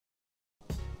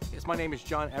Yes, my name is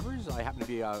John Evers. I happen to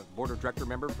be a Board of Director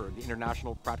member for the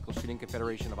International Practical Shooting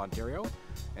Confederation of Ontario.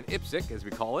 And IPSC, as we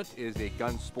call it, is a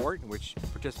gun sport in which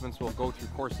participants will go through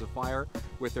courses of fire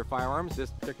with their firearms.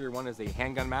 This particular one is a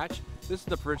handgun match. This is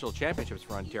the provincial championships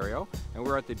for Ontario, and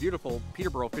we're at the beautiful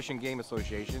Peterborough Fish and Game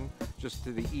Association, just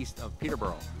to the east of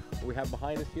Peterborough. What we have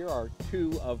behind us here are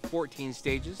 2 of 14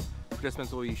 stages.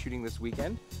 Participants will be shooting this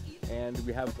weekend, and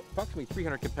we have approximately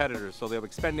 300 competitors, so they'll be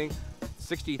expending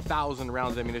 60,000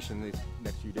 rounds of ammunition in these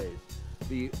next few days.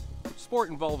 The sport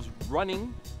involves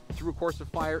running through a course of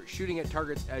fire, shooting at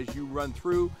targets as you run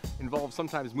through, involves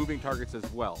sometimes moving targets as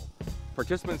well.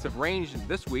 Participants have ranged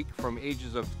this week from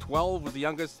ages of 12 was the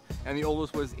youngest, and the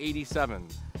oldest was 87.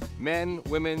 Men,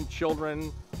 women,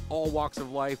 children, all walks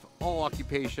of life, all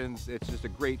occupations. It's just a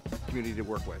great community to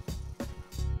work with.